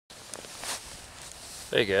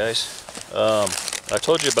Hey guys, I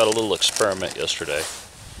told you about a little experiment yesterday,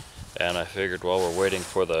 and I figured while we're waiting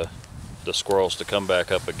for the squirrels to come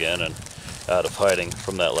back up again and out of hiding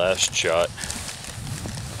from that last shot,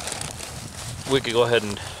 we could go ahead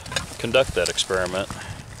and conduct that experiment.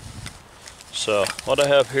 So what I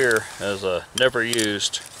have here is a never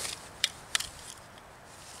used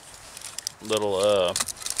little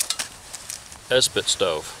Esbit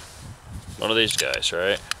stove. One of these guys,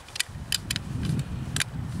 right?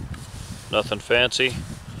 Nothing fancy,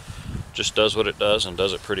 just does what it does and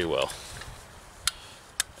does it pretty well.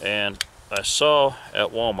 And I saw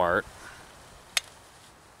at Walmart,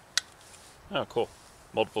 oh cool,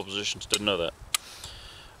 multiple positions, didn't know that.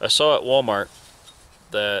 I saw at Walmart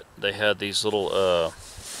that they had these little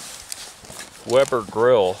Weber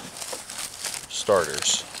grill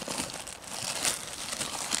starters,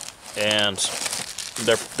 and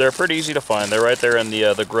they're pretty easy to find. They're right there in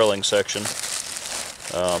the grilling section.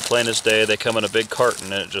 Plain as day. They come in a big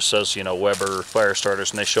carton and it just says, you know, Weber fire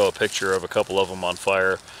starters, and they show a picture of a couple of them on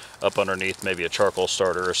fire up underneath maybe a charcoal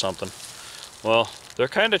starter or something. Well, they're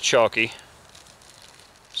kind of chalky,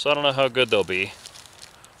 so I don't know how good they'll be,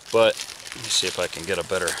 but let me see if I can get a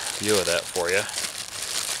better view of that for you.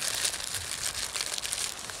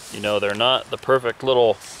 You know, they're not the perfect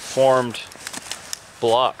little formed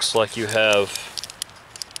blocks like you have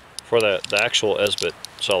for the actual Esbit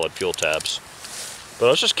solid fuel tabs. But I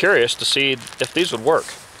was just curious to see if these would work.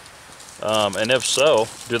 And if so,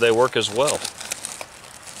 do they work as well?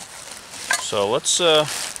 So let's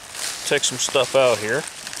take some stuff out here.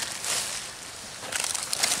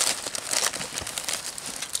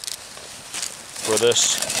 For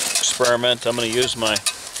this experiment, I'm going to use my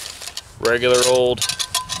regular old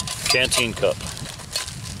canteen cup.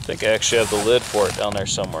 I think I actually have the lid for it down there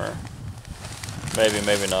somewhere. Maybe,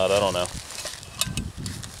 maybe not, I don't know.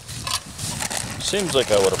 Seems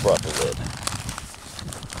like I would have brought the lid.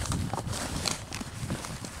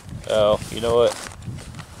 Oh, you know what?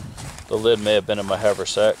 The lid may have been in my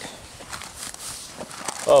haversack.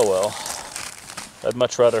 Oh well. I'd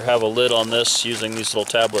much rather have a lid on this using these little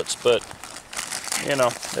tablets, but you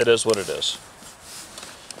know, it is what it is.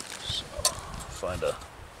 So, find a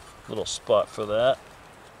little spot for that.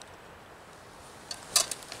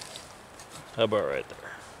 How about right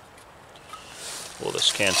there? Pull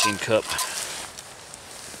this canteen cup.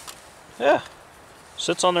 Yeah,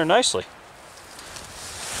 sits on there nicely.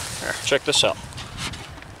 Here, check this out.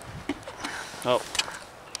 Oh,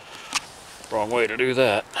 wrong way to do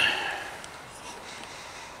that.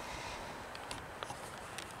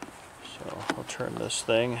 So I'll turn this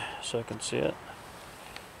thing so I can see it.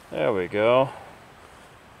 There we go.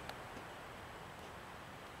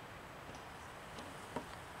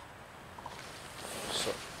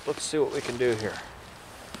 So let's see what we can do here.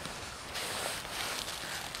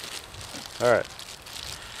 Alright,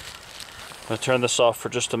 I'm going to turn this off for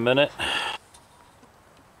just a minute.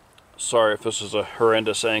 Sorry if this is a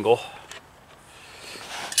horrendous angle.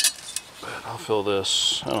 But I'll fill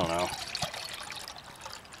this, I don't know.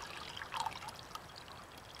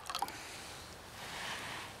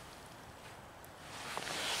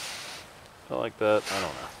 I like that, I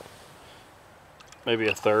don't know. Maybe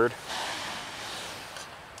a third.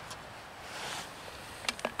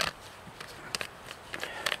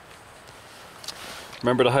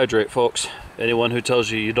 Remember to hydrate, folks. Anyone who tells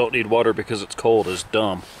you you don't need water because it's cold is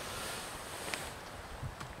dumb.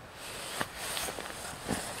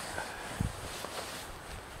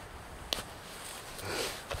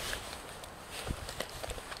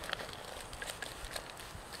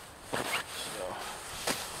 So,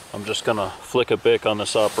 I'm just gonna flick a bic on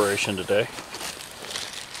this operation today.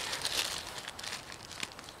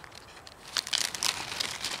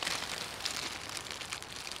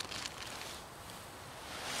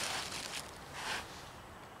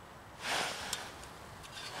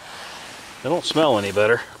 They don't smell any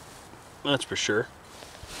better, that's for sure.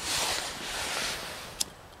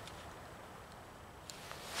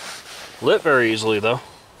 Lit very easily though,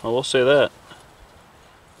 I will say that.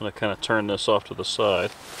 I'm going to kind of turn this off to the side.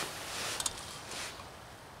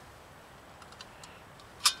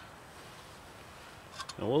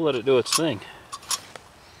 And we'll let it do its thing.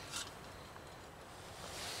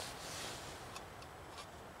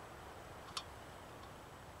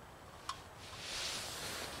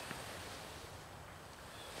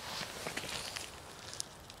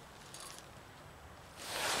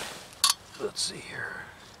 Let's see here.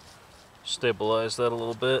 Stabilize that a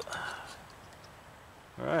little bit.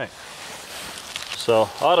 Alright. So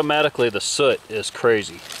automatically the soot is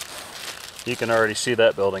crazy. You can already see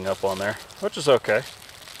that building up on there, which is okay.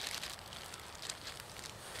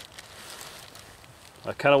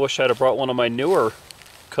 I kind of wish I'd have brought one of my newer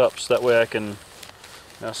cups. That way I can,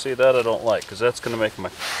 now see that I don't like, because that's going to make my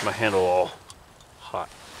handle all hot.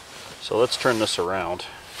 So let's turn this around.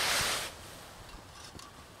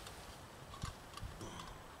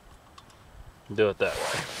 Do it that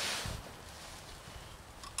way.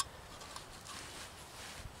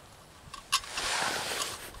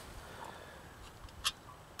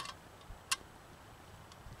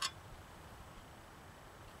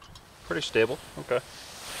 Pretty stable, okay.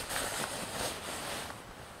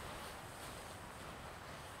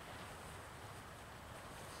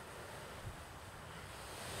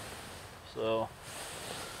 So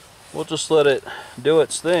we'll just let it do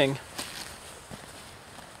its thing.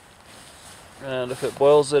 And if it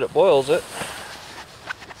boils it, it boils it.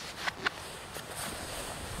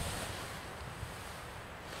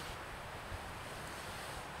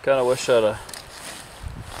 Kind of wish I'd have...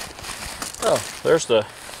 Oh, there's the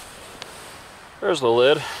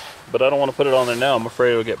lid, but I don't want to put it on there now. I'm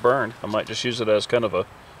afraid it'll get burned. I might just use it as kind of a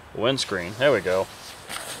windscreen. There we go.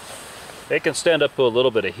 It can stand up to a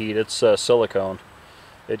little bit of heat. It's silicone.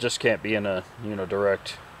 It just can't be in a, you know,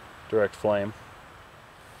 direct flame.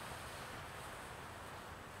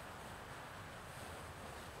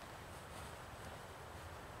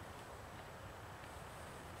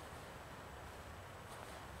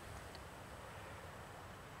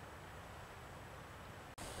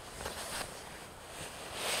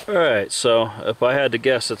 Alright, so if I had to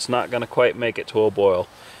guess, it's not going to quite make it to a boil.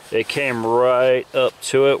 It came right up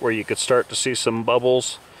to it where you could start to see some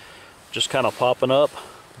bubbles just kind of popping up,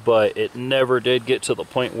 but it never did get to the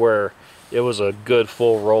point where it was a good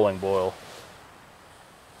full rolling boil.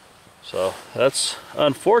 So that's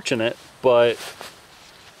unfortunate, but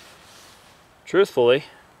truthfully,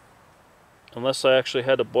 unless I actually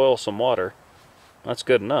had to boil some water, that's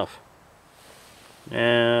good enough.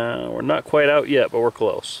 And we're not quite out yet, but we're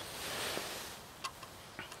close.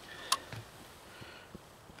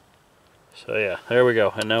 So yeah, there we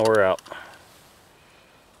go, and now we're out.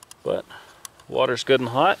 But water's good and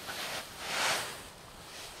hot.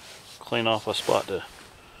 Clean off a spot to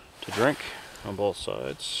drink on both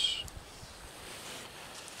sides.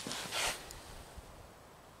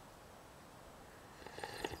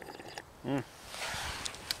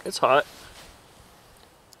 It's hot.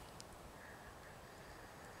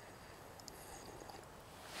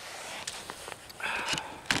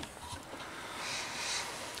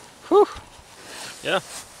 Whew. Yeah,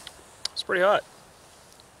 it's pretty hot.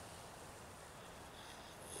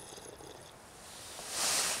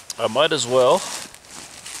 I might as well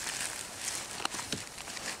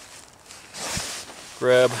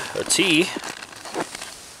grab a tea.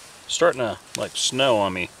 Starting to like snow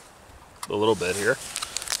on me a little bit here.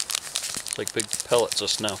 It's like big pellets of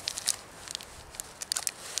snow.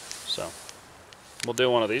 So we'll do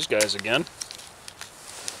one of these guys again.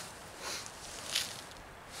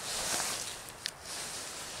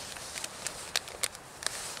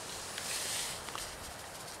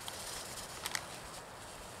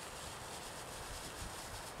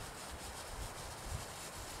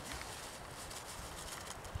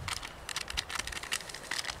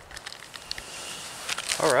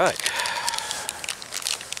 All right.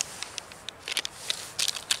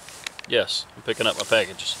 Yes, I'm picking up my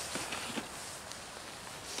packages.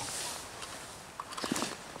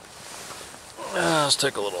 Let's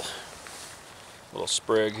take a little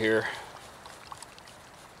sprig here.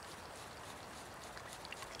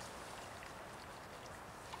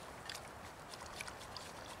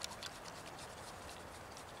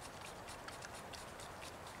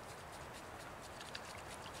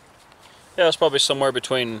 Yeah, it's probably somewhere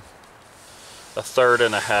between a third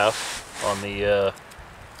and a half on the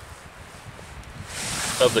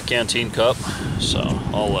of the canteen cup. So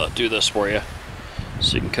I'll do this for you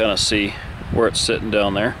so you can kind of see where it's sitting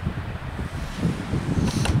down there.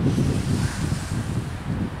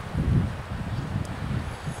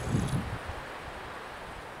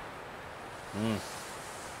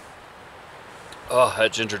 Oh,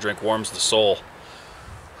 that ginger drink warms the soul.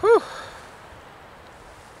 Whew.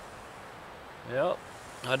 Yep,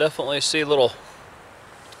 I definitely see little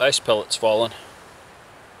ice pellets falling.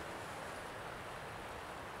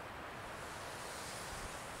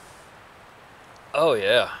 Oh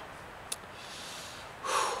yeah.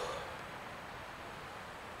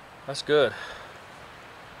 That's good.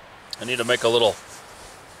 I need to make a little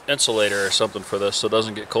insulator or something for this so it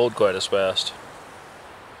doesn't get cold quite as fast.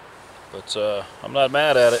 But I'm not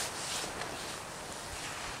mad at it.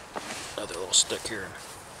 Another little stick here.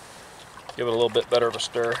 Give it a little bit better of a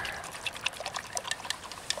stir.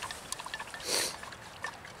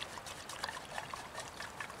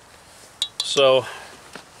 So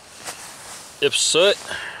if soot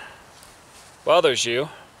bothers you,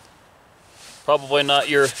 probably not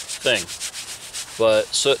your thing. But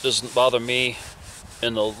soot doesn't bother me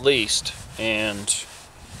in the least. And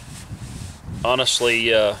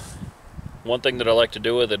honestly, one thing that I like to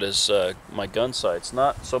do with it is my gun sights.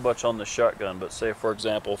 Not so much on the shotgun, but say for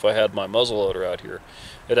example, if I had my muzzleloader out here,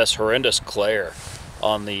 it has horrendous glare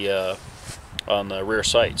on the rear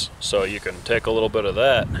sights. So you can take a little bit of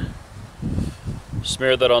that,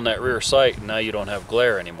 smear that on that rear sight, and now you don't have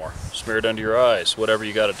glare anymore. Smear it under your eyes, whatever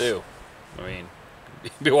you got to do. I mean,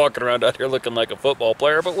 you'd be walking around out here looking like a football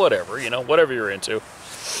player, but whatever, you know, whatever you're into.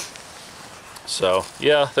 So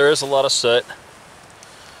yeah, there is a lot of soot,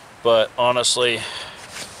 but honestly,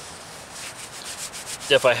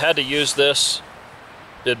 if I had to use this,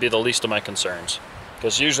 it'd be the least of my concerns.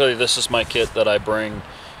 Because usually this is my kit that I bring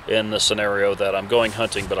in the scenario that I'm going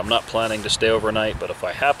hunting, but I'm not planning to stay overnight. But if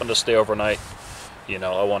I happen to stay overnight, you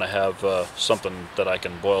know, I want to have something that I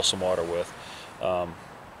can boil some water with.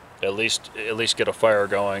 At least get a fire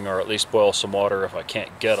going, or at least boil some water if I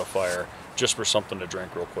can't get a fire, just for something to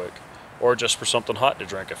drink real quick, or just for something hot to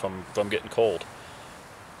drink if I'm getting cold.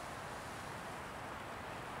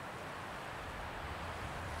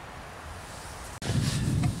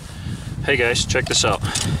 Hey guys, check this out.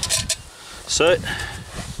 Soot,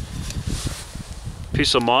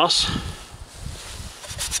 piece of moss,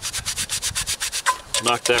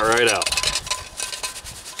 knock that right out.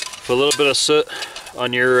 If a little bit of soot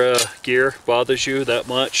on your gear bothers you that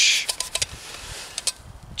much,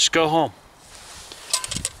 just go home.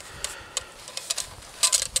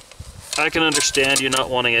 I can understand you not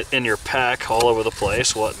wanting it in your pack all over the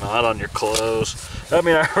place, whatnot, on your clothes. I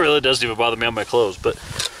mean, it really doesn't even bother me on my clothes, but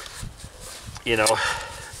you know,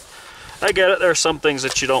 I get it. There are some things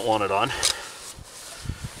that you don't want it on.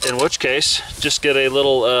 In which case, just get a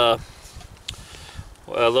little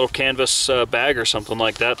canvas bag or something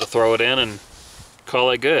like that to throw it in and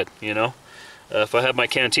call it good. You know, if I had my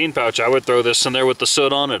canteen pouch, I would throw this in there with the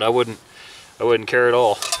soot on it. I wouldn't care at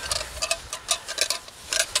all.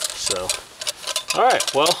 So, all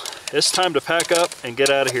right. Well, it's time to pack up and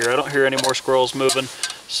get out of here. I don't hear any more squirrels moving,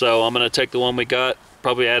 so I'm gonna take the one we got.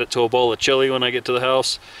 Probably add it to a bowl of chili when I get to the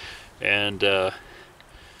house. And I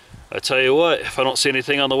tell you what, if I don't see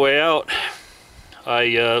anything on the way out,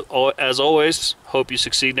 I, as always, hope you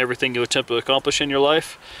succeed in everything you attempt to accomplish in your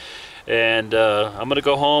life. And I'm going to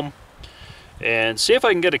go home and see if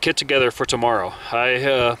I can get a kit together for tomorrow.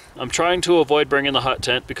 I'm trying to avoid bringing the hot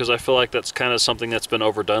tent because I feel like that's kind of something that's been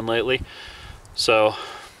overdone lately. So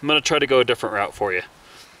I'm going to try to go a different route for you.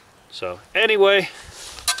 So anyway,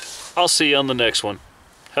 I'll see you on the next one.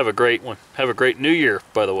 Have a great one. Have a great new year,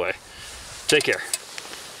 by the way. Take care.